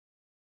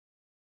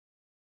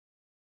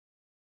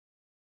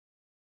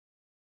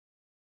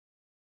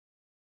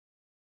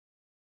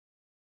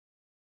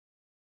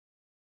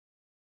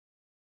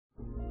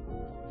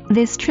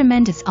This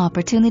tremendous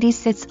opportunity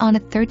sits on a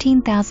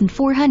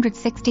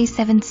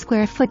 13,467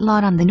 square foot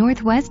lot on the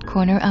northwest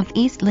corner of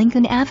East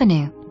Lincoln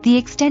Avenue, the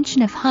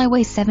extension of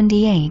Highway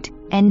 78,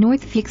 and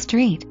Norfolk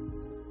Street.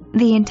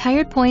 The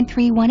entire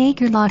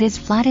 0.31-acre lot is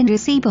flat and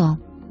usable.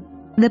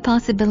 The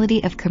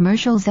possibility of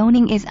commercial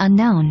zoning is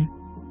unknown.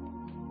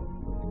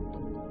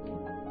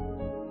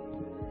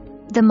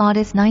 The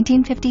modest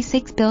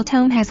 1956 built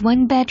home has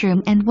 1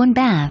 bedroom and 1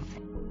 bath.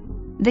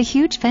 The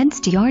huge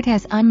fenced yard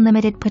has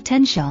unlimited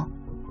potential.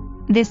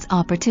 This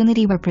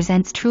opportunity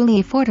represents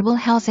truly affordable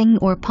housing,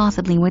 or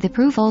possibly with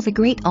approvals a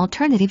great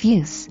alternative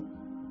use.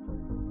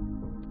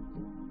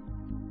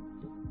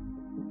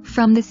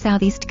 From the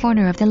southeast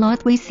corner of the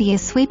lot we see a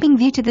sweeping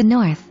view to the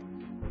north,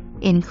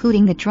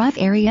 including the drive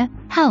area,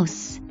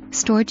 house,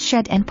 storage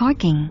shed and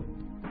parking.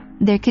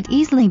 There could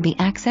easily be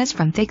access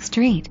from Fig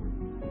Street.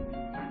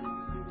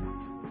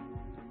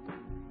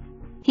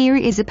 Here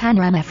is a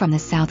panorama from the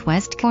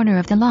southwest corner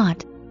of the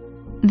lot.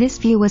 This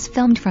view was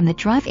filmed from the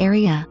drive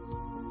area.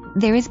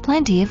 There is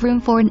plenty of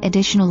room for an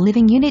additional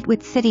living unit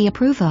with city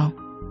approval.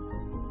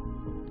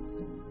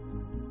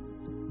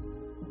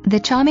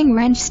 The charming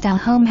ranch-style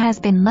home has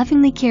been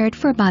lovingly cared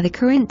for by the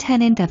current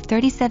tenant of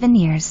 37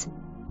 years.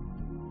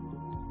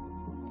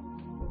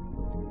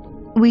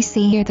 We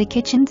see here the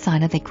kitchen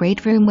side of the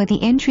great room with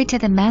the entry to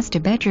the master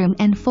bedroom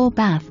and full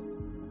bath.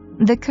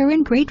 The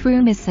current great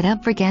room is set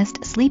up for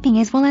guest sleeping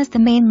as well as the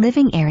main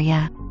living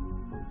area.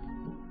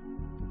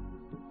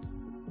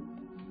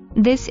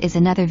 This is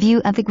another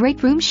view of the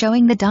great room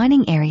showing the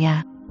dining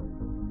area.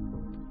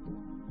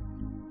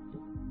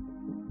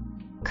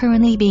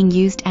 Currently being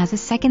used as a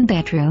second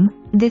bedroom,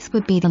 this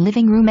would be the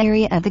living room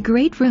area of the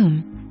great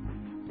room.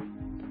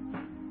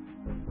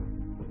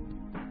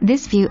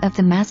 This view of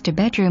the master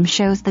bedroom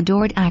shows the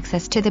doored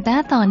access to the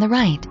bath on the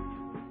right.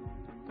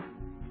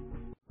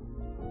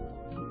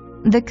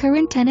 The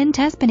current tenant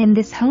has been in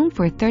this home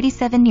for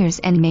 37 years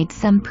and made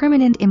some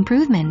permanent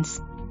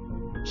improvements.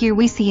 Here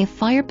we see a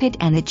fire pit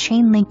and a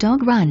chain-link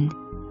dog run.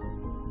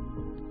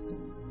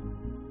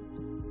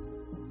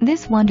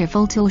 This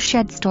wonderful tool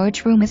shed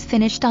storage room is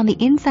finished on the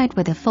inside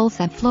with a full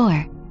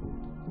subfloor.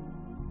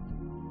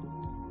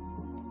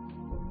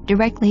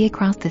 Directly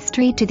across the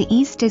street to the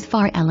east is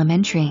Far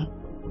Elementary.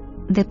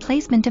 The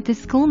placement of the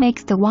school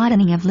makes the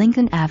widening of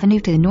Lincoln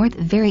Avenue to the north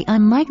very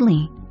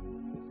unlikely.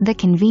 The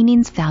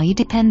convenience value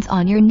depends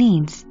on your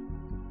needs.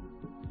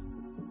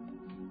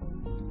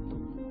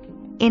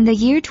 In the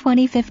year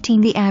 2015,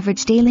 the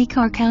average daily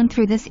car count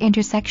through this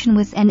intersection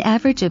was an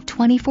average of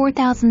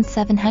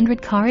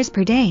 24,700 cars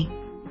per day.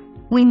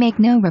 We make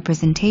no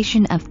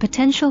representation of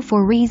potential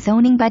for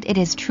rezoning, but it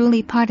is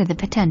truly part of the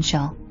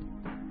potential.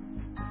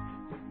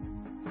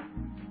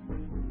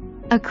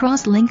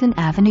 Across Lincoln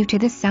Avenue to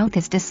the south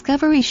is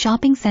Discovery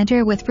Shopping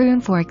Center with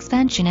room for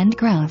expansion and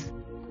growth.